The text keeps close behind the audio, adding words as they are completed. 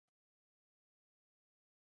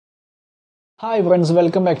Hi friends,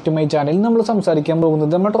 welcome back to my channel. We will talk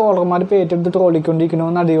about the troller pated the trolley condition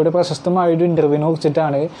on the interview.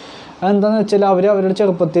 And then the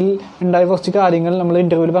Cherpatil and diverse carringal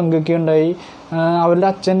interview Pangaki and our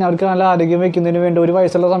Lachan, our Kaladi making the event over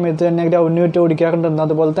Visalamit and new to the character and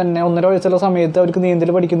the Bolton on the Visalamit, the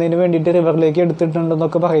event in the river lake and the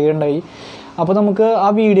Kapai and I. Apamuka,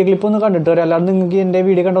 a video clip on the conductor, a learning again,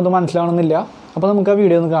 David and the Mansla on the Lilla. Apamuka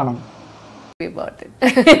video in the Ganam. About it.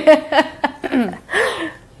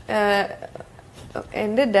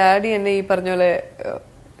 എൻ്റെ daddy എന്നെ ഈ പറഞ്ഞ പോലെ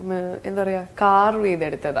എന്താ പറയാ car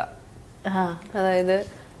ചെയ്തെടുത്തതാ. അതായത്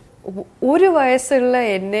ഒരു വയസ്സുള്ള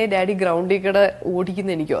എന്നെ ഡാഡി ഗ്രൗണ്ടിൽ കൂടെ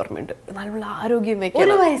ഓടിക്കുന്ന എനിക്ക് ഓർമ്മയുണ്ട്. നല്ല ആരോഗ്യം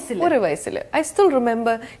ഒരു വയസ്സിൽ I still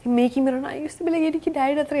remember making me run. I used to be like എനിക്ക്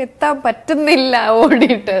ഡാഡിയുടെ അത്ര എത്താൻ പറ്റുന്നില്ല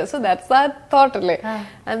ഓടിയിട്ട്. സോ ദാറ്റ്സ് ആ തോട്ട് അല്ലേ.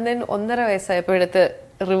 ആൻഡ് ദെൻ 1.5 വയസ്സായപ്പോഴത്തെ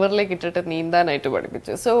റിവറിലേക്ക് ഇട്ടിട്ട് നീന്താനായിട്ട്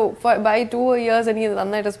പഠിപ്പിച്ചു. സോ ബൈ 2 years എനിക്ക്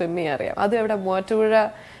നന്നായിട്ട് സ്വിം ചെയ്യാൻ അറിയാം. അത് ഇവിടെ മൂവാറ്റുപുഴ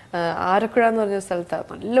ആരക്കുഴ എന്ന് പറഞ്ഞ സ്ഥലത്താണ്,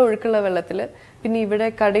 നല്ല ഒഴുക്കുള്ള വെള്ളത്തിൽ. പിന്നെ ഇവിടെ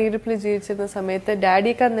കടയിരിപ്പിൽ ജീവിച്ചിരുന്ന സമയത്ത്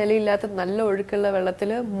ഡാഡിയൊക്കെ നിലയില്ലാത്ത നല്ല ഒഴുക്കുള്ള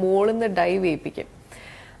വെള്ളത്തിൽ മോളിൽ നിന്ന് ഡൈവ് ചെയ്യിപ്പിക്കും.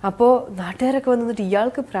 അപ്പോൾ നാട്ടുകാരൊക്കെ വന്നിട്ട്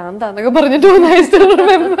ഇയാൾക്ക് പ്രാന്താന്നൊക്കെ പറഞ്ഞിട്ട്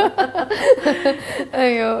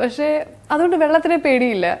അയ്യോ. പക്ഷെ അതുകൊണ്ട് വെള്ളത്തിനെ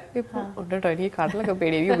പേടിയില്ല. ഇപ്പൊ ഉണ്ട് കേട്ടോ, എനിക്ക് കടലൊക്കെ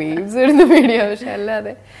പേടി, എനിക്ക് വേവ്സ് വരുന്ന പേടിയാണ്. പക്ഷെ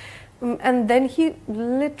അല്ലാതെ and then he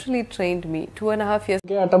literally trained me 2.5 years.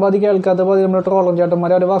 Atabadi കേൾക്കാത്ത പോലെ നമ്മുടെ ട്രോളർ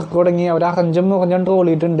ചേട്ടന്മാർ അവർ വർക്ക് തുടങ്ങി, അവർ അഹഞ്ചം മുഖഞ്ഞം ട്രോൾ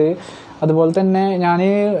ചെയ്തിട്ടുണ്ട്. അതുപോലെ തന്നെ ഞാൻ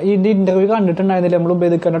ഈ ഇന്റർവ്യൂ കണ്ടിട്ടുണ്ടായിരുന്നില്ല, നമ്മൾ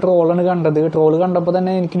ഉപയോഗിക്കുന്ന ട്രോളാണ് കണ്ടത്. ട്രോൾ കണ്ടപ്പോൾ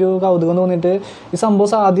തന്നെ എനിക്കൊരു കൗതുകം തോന്നിയിട്ട് ഈ സംഭവം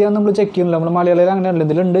സാധ്യമാണ് നമ്മൾ ചെക്ക് ചെയ്യുന്നില്ല. നമ്മൾ മലയാളികൾ അങ്ങനെയല്ല,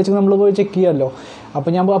 ഇതിലുണ്ട് വെച്ചാൽ നമ്മൾ പോയി ചെക്ക് ചെയ്യാമല്ലോ.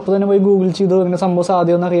 അപ്പോൾ ഞാൻ അപ്പോൾ തന്നെ പോയി ഗൂഗിൾ ചെയ്തു ഇങ്ങനെ സംഭവം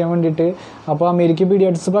സാധ്യമെന്ന് അറിയാൻ വേണ്ടിയിട്ട്. അപ്പോൾ അമേരിക്കൻ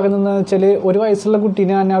പീഡിയാട്രിക്സ് പറയുന്നത് വെച്ചാൽ ഒരു വയസ്സുള്ള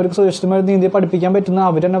കുട്ടീനെ തന്നെ അവർക്ക് സുരക്ഷിതമായി നീന്തി പഠിപ്പിക്കാൻ പറ്റുന്ന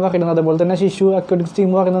അവർ തന്നെ പറയുന്നത്. അതുപോലെ തന്നെ ശിശു അക്വാറ്റിക്സ്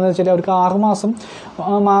ടീം പറയുന്നത് വെച്ചാൽ അവർക്ക്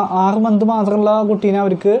 6 മന്ത് മാത്രമുള്ള കുട്ടീനെ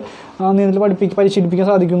അവർക്ക് നീന്തൽ പരിശീലിപ്പിക്കാൻ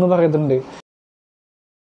സാധിക്കും എന്ന് പറയുന്നുണ്ട്.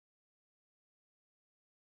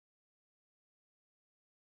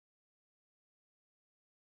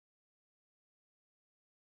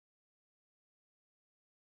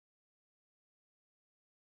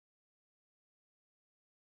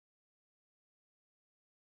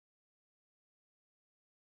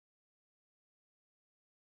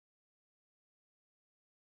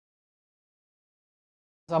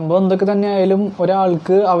 സംഭവം എന്തൊക്കെ തന്നെയായാലും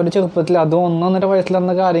ഒരാൾക്ക് അവരുടെ ചെറുപ്പത്തിൽ അതും 1-1.5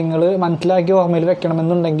 വയസ്സിലെന്ന കാര്യങ്ങൾ മനസ്സിലാക്കി ഓർമ്മയിൽ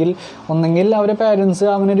വെക്കണമെന്നുണ്ടെങ്കിൽ ഒന്നെങ്കിൽ അവരുടെ പാരൻസ്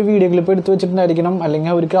അവനൊരു വീഡിയോ ക്ലിപ്പ് എടുത്ത് വെച്ചിട്ടുണ്ടായിരിക്കണം,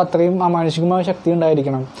 അല്ലെങ്കിൽ അവർക്ക് അത്രയും അമാനുഷികമായ ശക്തി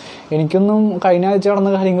ഉണ്ടായിരിക്കണം. എനിക്കൊന്നും കഴിഞ്ഞ ആഴ്ച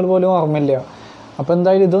നടന്ന കാര്യങ്ങൾ പോലും ഓർമ്മയില്ല. അപ്പോൾ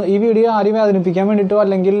എന്തായാലും ഈ വീഡിയോ ആരെയും വേദനിപ്പിക്കാൻ വേണ്ടിയിട്ടോ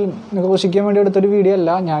അല്ലെങ്കിൽ ഘോഷിക്കാൻ വേണ്ടി എടുത്തൊരു വീഡിയോ അല്ല.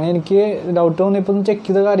 എനിക്ക് ഡൗട്ട് തോന്നിയപ്പോൾ ഒന്ന് ചെക്ക്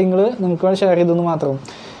ചെയ്ത കാര്യങ്ങൾ നിങ്ങൾക്ക് ഷെയർ ചെയ്തെന്ന് മാത്രം.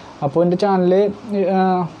 അപ്പോൾ എൻ്റെ ചാനൽ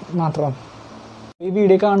മാത്രം ഈ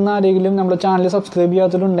വീഡിയോ കാണുന്ന ആരെങ്കിലും നമ്മുടെ ചാനൽ സബ്സ്ക്രൈബ്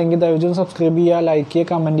ചെയ്യാത്തവരുണ്ടെങ്കിൽ ദയവായി സബ്സ്ക്രൈബ് ചെയ്യുക, ലൈക്ക് ചെയ്യുക,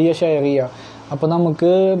 കമൻറ്റ് ചെയ്യുക, ഷെയർ ചെയ്യുക. അപ്പോൾ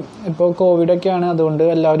നമുക്ക് ഇപ്പോൾ കോവിഡൊക്കെയാണ്, അതുകൊണ്ട്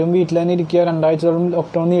എല്ലാവരും വീട്ടിൽ തന്നെ ഇരിക്കുക. 2 ആഴ്ചയോളം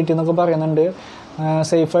ലോക്ക്ഡൗൺ നീട്ടിയെന്നൊക്കെ പറയുന്നുണ്ട്.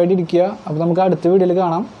 സേഫായിട്ട് ഇരിക്കുക. അപ്പോൾ നമുക്ക് അടുത്ത വീഡിയോയിൽ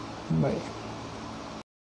കാണാം. ബൈ.